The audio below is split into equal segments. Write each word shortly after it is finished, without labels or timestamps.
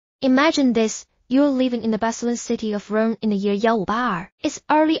Imagine this, you're living in the bustling city of Rome in the year 1582. It's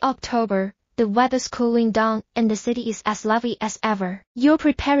early October, the weather's cooling down, and the city is as lovely as ever. You're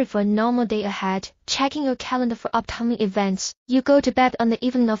preparing for a normal day ahead, checking your calendar for upcoming events. You go to bed on the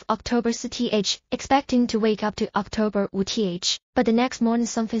evening of October 6th, expecting to wake up to October 5th. But the next morning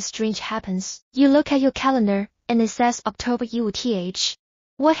something strange happens. You look at your calendar, and it says October 5th.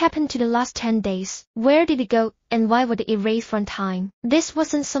 What happened to the last 10 days? Where did it go, and why were they erased from time? This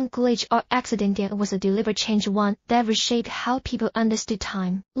wasn't some glitch or accident, it was a deliberate change, one that reshaped how people understood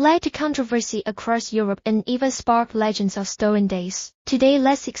time, led to controversy across Europe, and even sparked legends of stolen days. Today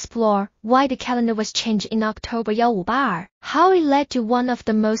let's explore why the calendar was changed in October 1582, how it led to one of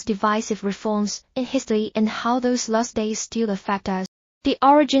the most divisive reforms in history, and how those lost days still affect us. The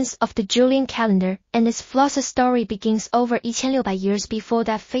origins of the Julian calendar and its flaws story begins over 1600 years before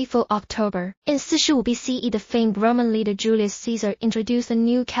that fateful October. In 45 BCE, the famed Roman leader Julius Caesar introduced a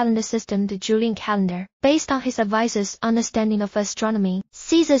new calendar system, the Julian calendar. Based on his advisor's understanding of astronomy,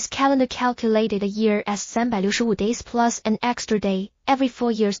 Caesar's calendar calculated a year as 365 days plus an extra day, every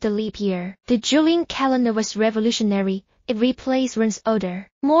 4 years, the leap year. The Julian calendar was revolutionary. It replaced Rome's older,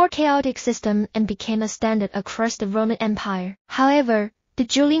 more chaotic system and became a standard across the Roman Empire. However, the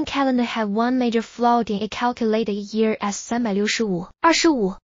Julian calendar had one major flaw: it calculated a year as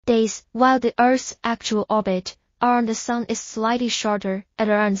 365 days, while the Earth's actual orbit around the Sun is slightly shorter, at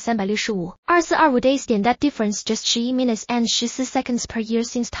around 365 days. That difference, just 11 minutes and 14 seconds per year,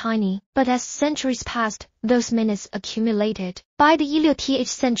 seems tiny, but as centuries passed, those minutes accumulated. By the 16th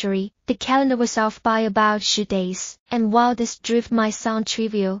century, the calendar was off by about 10 days, and while this drift might sound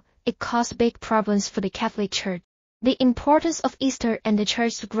trivial, it caused big problems for the Catholic Church. The importance of Easter and the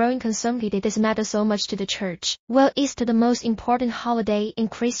Church's growing consumption did this matter so much to the Church. Well, Easter, the most important holiday in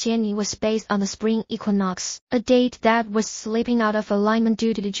Christianity, was based on the spring equinox, a date that was slipping out of alignment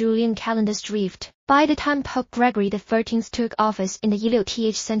due to the Julian calendar's drift. By the time Pope Gregory XIII took office in the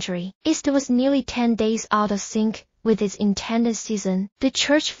 16th century, Easter was nearly 10 days out of sync with its intended season. The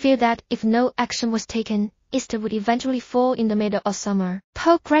Church feared that if no action was taken, Easter would eventually fall in the middle of summer.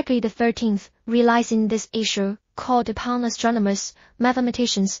 Pope Gregory XIII, realizing this issue, called upon astronomers,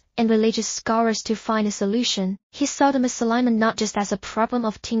 mathematicians, and religious scholars to find a solution. He saw the misalignment not just as a problem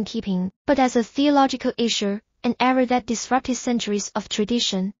of timekeeping, but as a theological issue, an error that disrupted centuries of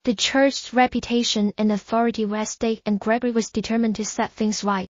tradition. The Church's reputation and authority were at stake, and Gregory was determined to set things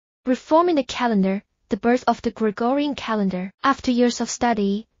right. Reforming the calendar, the birth of the Gregorian calendar. After years of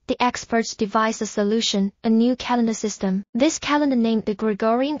study, the experts devised a solution, a new calendar system. This calendar, named the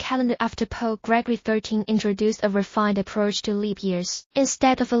Gregorian calendar after Pope Gregory XIII, introduced a refined approach to leap years.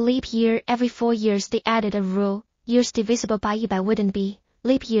 Instead of a leap year every 4 years, they added a rule: years divisible by 100 wouldn't be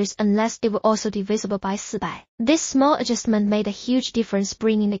leap years unless they were also divisible by 400. This small adjustment made a huge difference,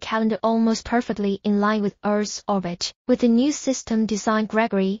 bringing the calendar almost perfectly in line with Earth's orbit. With the new system designed,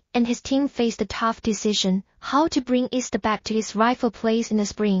 Gregory and his team faced the tough decision: how to bring Easter back to its rightful place in the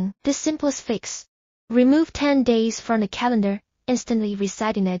spring. The simplest fix: remove 10 days from the calendar, instantly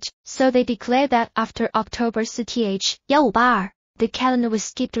resetting it. So they declared that after October 6th, 1582, the calendar was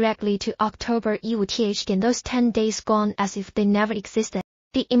skipped directly to October 15th, and those 10 days gone as if they never existed.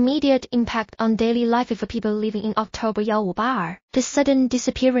 The immediate impact on daily life for people living in October 1582, the sudden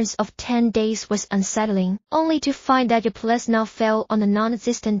disappearance of 10 days, was unsettling, only to find that your place now fell on a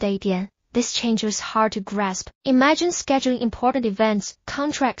non-existent date. This change was hard to grasp. Imagine scheduling important events,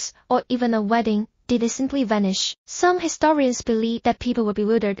 contracts, or even a wedding. Did they simply vanish? Some historians believe that people were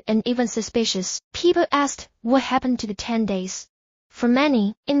bewildered and even suspicious. People asked, what happened to the 10 days? For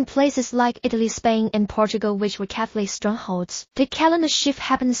many, in places like Italy, Spain, and Portugal, which were Catholic strongholds, the calendar shift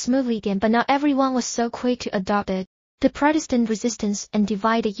happened smoothly again, but not everyone was so quick to adopt it. The Protestant resistance and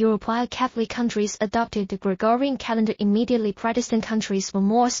divided Europe. While Catholic countries adopted the Gregorian calendar immediately, Protestant countries were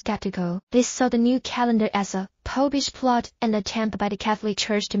more skeptical. They saw the new calendar as a popish plot, an attempt by the Catholic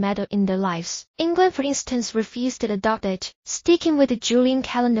Church to meddle in their lives. England, for instance, refused to adopt it, sticking with the Julian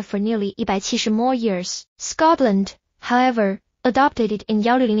calendar for nearly 170 more years. Scotland, however, adopted it in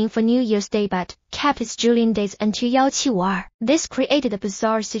 1600 for New Year's Day, but kept its Julian dates until 1752. This created a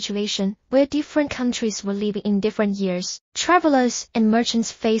bizarre situation where different countries were living in different years. Travelers and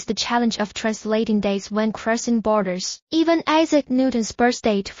merchants faced the challenge of translating dates when crossing borders. Even Isaac Newton's birth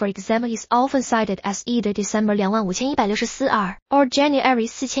date, for example, is often cited as either December 25164 or January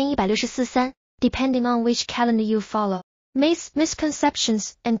 4163, depending on which calendar you follow. Myths,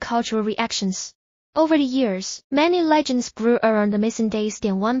 misconceptions, and cultural reactions. Over the years, many legends grew around the missing days.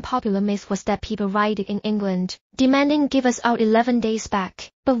 One popular myth was that people rioted in England, demanding give us our 11 days back.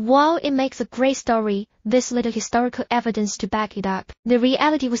 But while it makes a great story, there's little historical evidence to back it up. The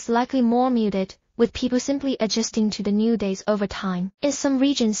reality was likely more muted, with people simply adjusting to the new days over time. In some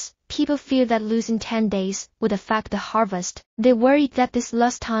regions, people feared that losing 10 days would affect the harvest. They worried that this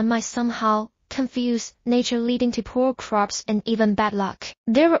lost time might somehow confuse nature, leading to poor crops and even bad luck.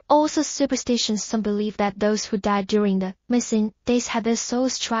 There were also superstitions. Some believed that those who died during the missing days had their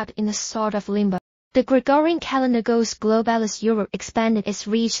souls trapped in a sort of limbo. The Gregorian calendar goes global as Europe expanded its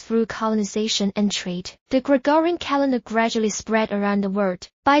reach through colonization and trade. The Gregorian calendar gradually spread around the world.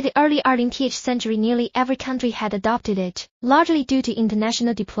 By the early 18th century, nearly every country had adopted it, largely due to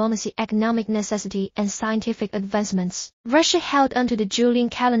international diplomacy, economic necessity, and scientific advancements. Russia held onto the Julian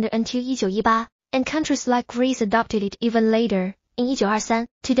calendar until 1918, and countries like Greece adopted it even later. In 1923,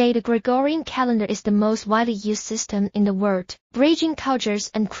 today the Gregorian calendar is the most widely used system in the world, bridging cultures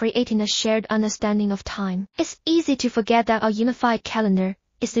and creating a shared understanding of time. It's easy to forget that our unified calendar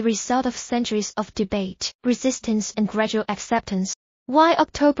is the result of centuries of debate, resistance, and gradual acceptance. Why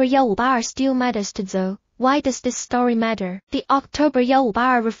October 1952 still matters to though? Why does this story matter? The October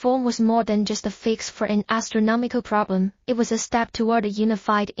 1952 reform was more than just a fix for an astronomical problem. It was a step toward a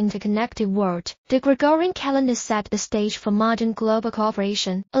unified, interconnected world. The Gregorian calendar set the stage for modern global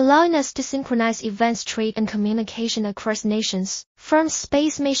cooperation, allowing us to synchronize events, trade, and communication across nations. From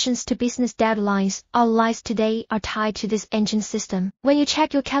space missions to business deadlines, our lives today are tied to this ancient system. When you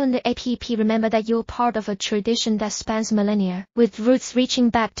check your calendar app, remember that you're part of a tradition that spans millennia, with roots reaching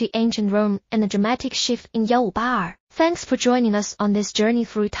back to ancient Rome and a dramatic shift in 1952. Thanks for joining us on this journey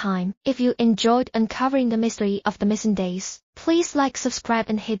through time. If you enjoyed uncovering the mystery of the missing days, please like, subscribe,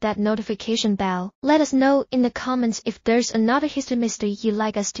 and hit that notification bell. Let us know in the comments if there's another history mystery you'd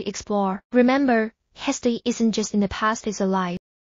like us to explore. Remember, history isn't just in the past, it's alive.